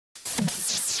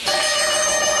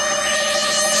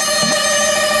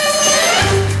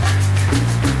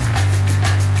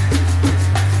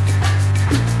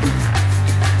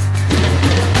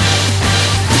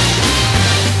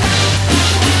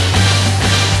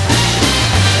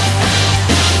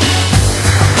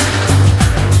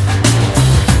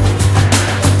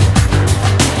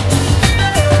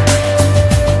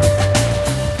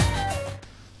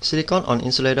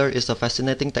Silicon-on-insulator is a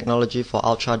fascinating technology for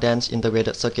ultra-dense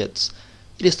integrated circuits.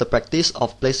 It is the practice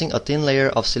of placing a thin layer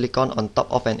of silicon on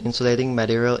top of an insulating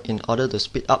material in order to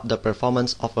speed up the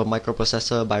performance of a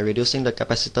microprocessor by reducing the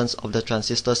capacitance of the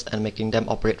transistors and making them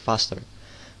operate faster.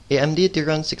 AMD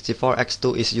Tiron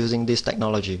 64X2 is using this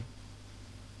technology.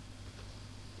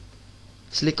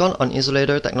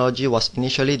 Silicon-on-insulator technology was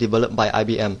initially developed by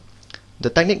IBM.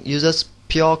 The technique uses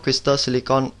pure crystal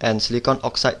silicon and silicon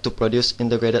oxide to produce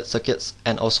integrated circuits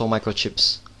and also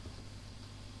microchips.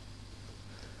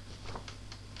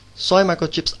 SOI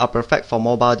microchips are perfect for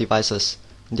mobile devices.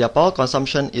 Their power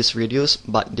consumption is reduced,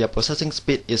 but their processing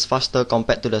speed is faster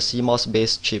compared to the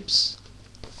CMOS-based chips.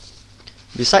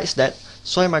 Besides that,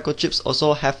 SOI microchips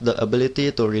also have the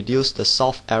ability to reduce the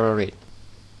soft error rate.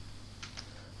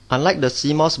 Unlike the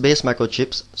CMOS-based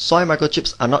microchips, SOI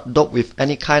microchips are not doped with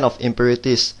any kind of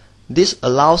impurities. This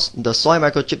allows the SOI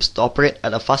microchips to operate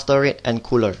at a faster rate and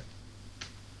cooler.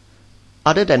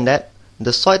 Other than that,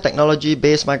 the SOI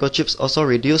technology-based microchips also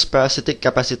reduce parasitic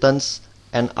capacitance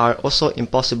and are also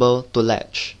impossible to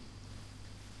latch.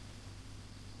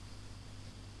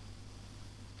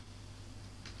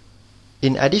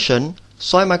 In addition,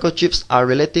 SOI microchips are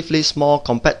relatively small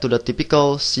compared to the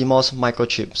typical CMOS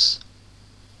microchips.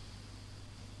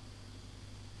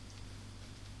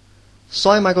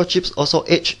 SOI microchips also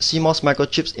edge CMOS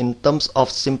microchips in terms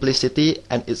of simplicity,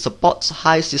 and it supports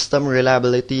high system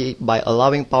reliability by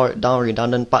allowing powered down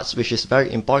redundant parts, which is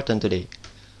very important today.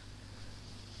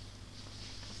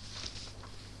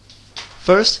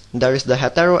 First, there is the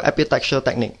heteroepitaxial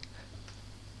technique.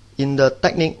 In the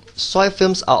technique, SOI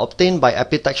films are obtained by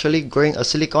epitaxially growing a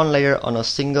silicon layer on a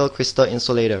single crystal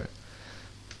insulator.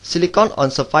 Silicon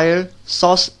on sapphire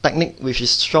source technique, which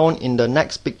is shown in the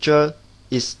next picture,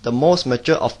 is the most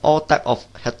mature of all types of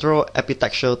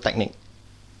heteroepitaxial technique.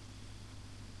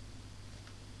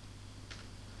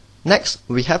 Next,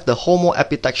 we have the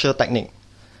homoepitaxial technique.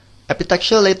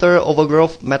 Epitaxial lateral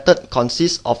overgrowth method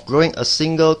consists of growing a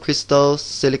single crystal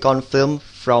silicon film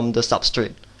from the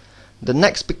substrate. The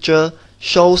next picture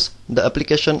shows the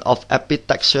application of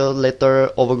epitaxial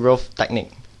lateral overgrowth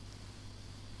technique.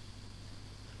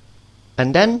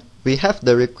 And then we have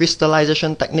the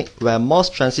recrystallization technique, where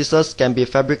most transistors can be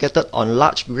fabricated on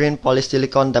large grain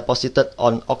polysilicon deposited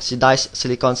on oxidized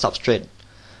silicon substrate.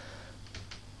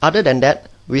 Other than that,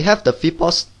 we have the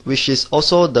FIPOS, which is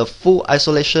also the full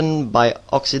isolation by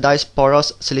oxidized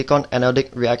porous silicon anodic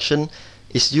reaction,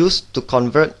 is used to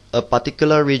convert a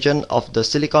particular region of the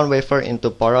silicon wafer into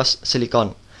porous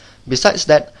silicon. Besides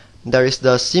that, there is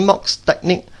the CMOX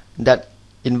technique that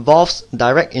involves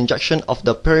direct injection of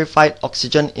the purified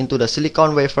oxygen into the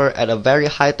silicon wafer at a very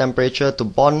high temperature to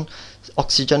bond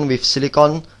oxygen with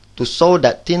silicon to show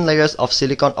that thin layers of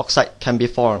silicon oxide can be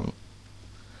formed.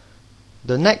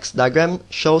 The next diagram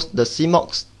shows the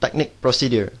CMOX technique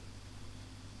procedure.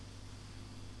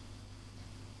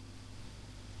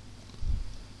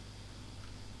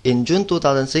 In June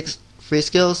 2006,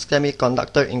 Freescale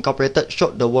Semiconductor Incorporated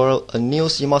showed the world a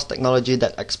new CMOS technology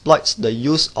that exploits the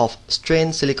use of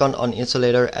strained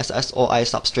silicon-on-insulator SSOI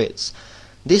substrates.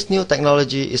 This new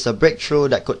technology is a breakthrough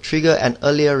that could trigger an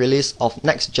earlier release of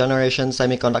next-generation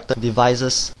semiconductor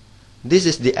devices. This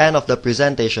is the end of the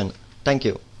presentation. Thank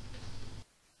you.